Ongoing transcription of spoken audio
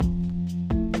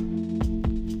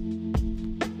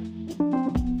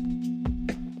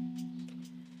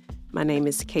My name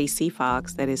is KC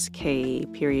Fox. That is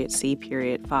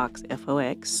K.C. Fox,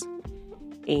 F-O-X.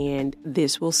 And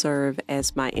this will serve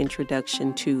as my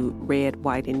introduction to Red,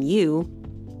 White, and You,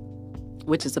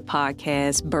 which is a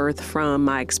podcast birthed from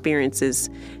my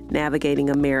experiences navigating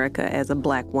America as a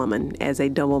Black woman, as a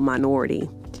double minority.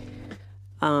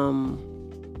 I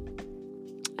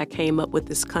came up with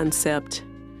this concept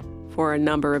for a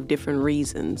number of different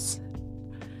reasons.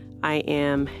 I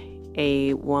am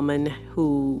a woman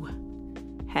who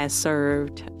has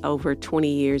served over 20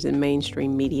 years in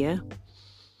mainstream media.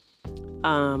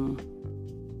 And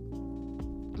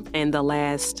the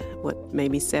last,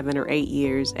 maybe 7 or 8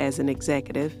 years as an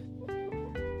executive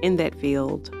in that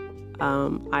field.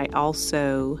 I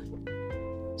also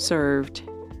served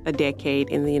a decade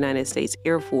in the United States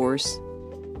Air Force,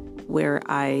 where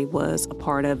I was a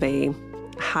part of a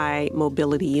high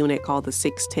mobility unit called the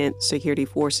 610th Security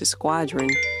Forces Squadron.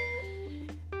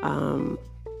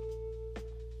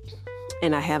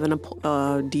 And I have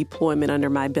a deployment under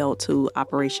my belt to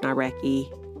Operation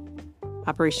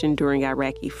Enduring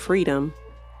Iraqi Freedom,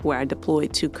 where I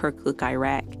deployed to Kirkuk,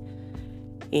 Iraq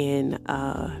in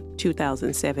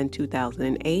 2007,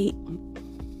 2008.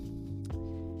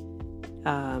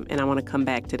 And I want to come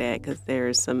back to that because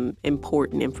there's some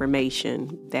important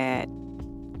information that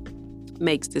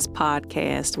makes this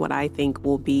podcast what I think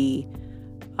will be,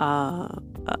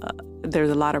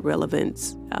 there's a lot of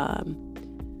relevance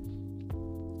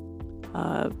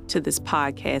to this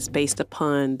podcast based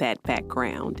upon that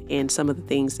background and some of the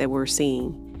things that we're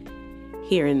seeing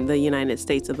here in the United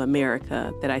States of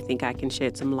America that I think I can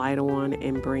shed some light on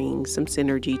and bring some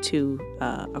synergy to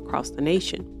across the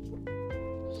nation.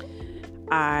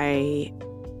 I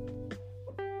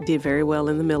did very well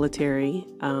in the military,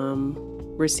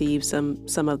 received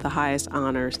some of the highest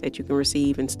honors that you can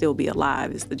receive and still be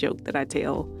alive is the joke that I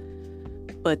tell.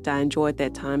 But I enjoyed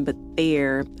that time. But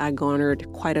there, I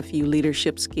garnered quite a few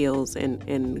leadership skills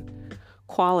and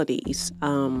qualities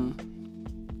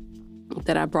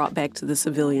that I brought back to the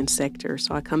civilian sector.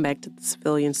 So I come back to the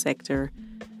civilian sector.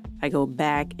 I go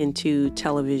back into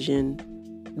television,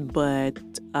 but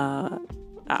I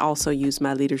also use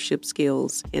my leadership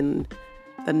skills in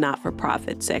the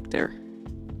not-for-profit sector.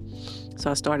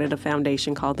 So I started a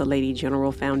foundation called the Lady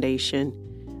General Foundation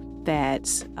that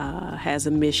has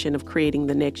a mission of creating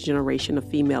the next generation of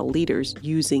female leaders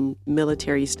using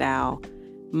military-style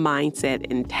mindset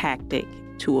and tactic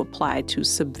to apply to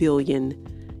civilian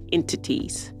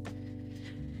entities,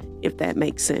 if that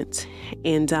makes sense.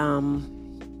 And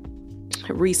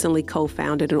recently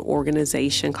co-founded an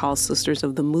organization called Sisters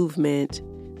of the Movement,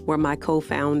 where my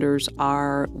co-founders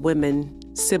are women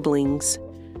siblings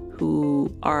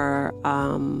who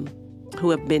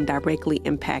have been directly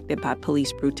impacted by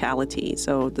police brutality.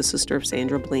 So the sister of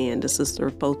Sandra Bland, the sister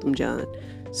of Botham Jean,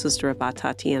 sister of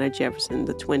Tatiana Jefferson,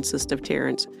 the twin sister of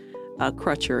Terrence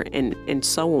Crutcher, and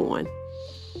so on.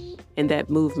 And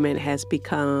that movement has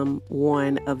become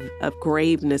one of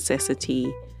grave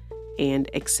necessity and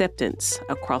acceptance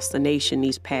across the nation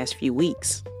these past few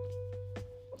weeks.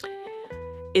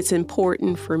 It's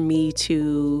important for me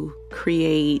to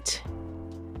create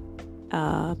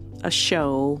a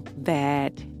show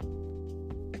that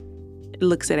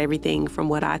looks at everything from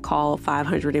what I call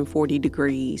 540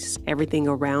 degrees, everything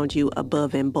around you,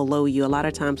 above and below you. A lot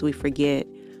of times we forget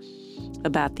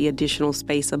about the additional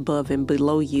space above and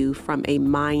below you from a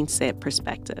mindset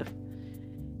perspective.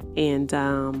 And,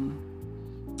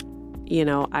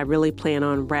 I really plan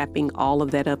on wrapping all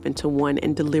of that up into one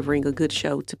and delivering a good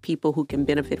show to people who can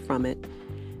benefit from it.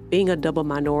 Being a double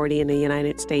minority in the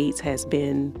United States has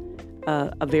been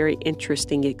a very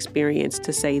interesting experience,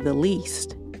 to say the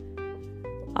least.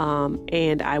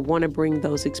 And I want to bring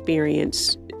those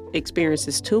experiences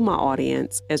to my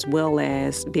audience, as well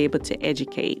as be able to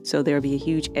educate. So there'll be a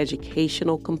huge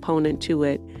educational component to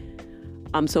it.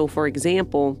 So for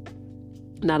example,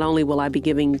 not only will I be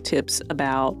giving tips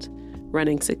about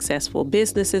running successful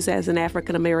businesses as an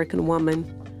African-American woman,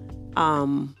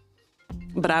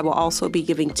 but I will also be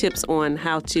giving tips on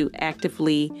how to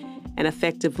actively and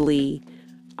effectively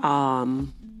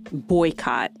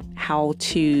boycott, how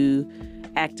to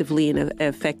actively and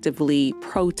effectively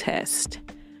protest,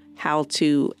 how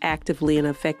to actively and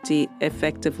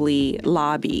effectively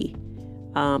lobby,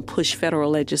 push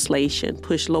federal legislation,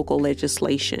 push local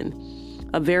legislation,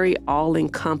 a very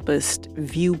all-encompassed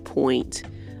viewpoint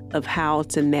of how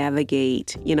to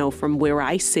navigate, from where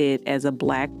I sit as a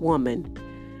Black woman,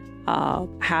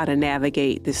 how to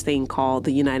navigate this thing called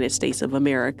the United States of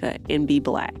America and be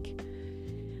Black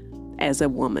as a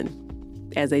woman,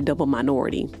 as a double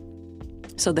minority.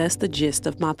 So that's the gist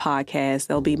of my podcast.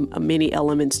 There'll be many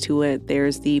elements to it.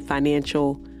 There's the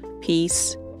financial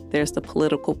piece, there's the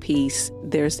political piece,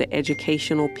 there's the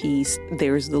educational piece,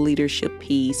 there's the leadership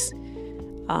piece,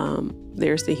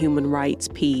 there's the human rights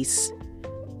piece,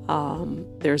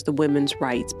 there's the women's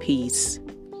rights piece,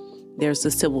 there's the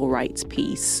civil rights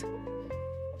piece.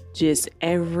 Just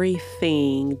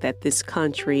everything that this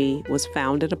country was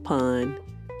founded upon,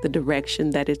 the direction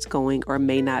that it's going or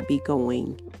may not be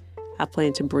going. I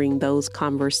plan to bring those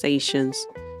conversations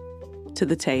to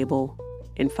the table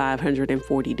in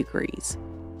 540 degrees.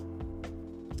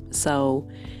 So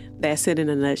that's it in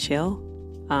a nutshell.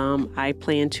 I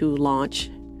plan to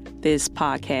launch this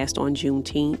podcast on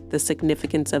Juneteenth. The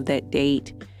significance of that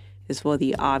date is for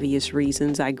the obvious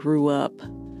reasons. I grew up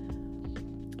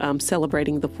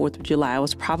celebrating the 4th of July. It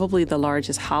was probably the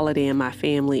largest holiday in my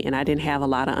family, and I didn't have a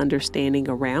lot of understanding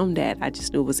around that. I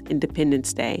just knew it was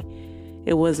Independence Day.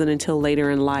 It wasn't until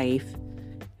later in life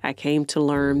I came to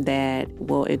learn that,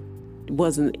 well, it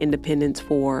wasn't independence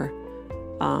for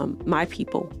my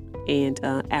people and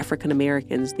African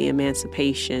Americans. The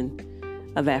emancipation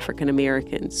of African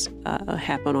Americans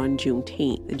happened on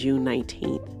Juneteenth, June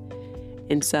 19th.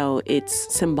 And so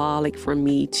it's symbolic for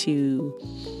me to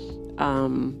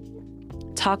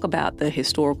talk about the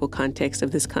historical context of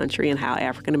this country and how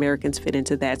African Americans fit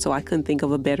into that. So I couldn't think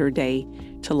of a better day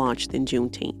to launch than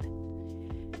Juneteenth.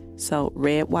 So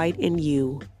Red, White, and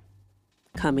You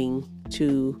coming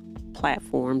to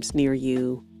platforms near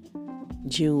you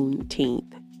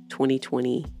Juneteenth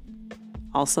 2020,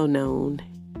 also known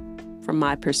from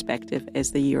my perspective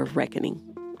as the Year of Reckoning.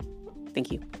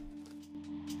 Thank you.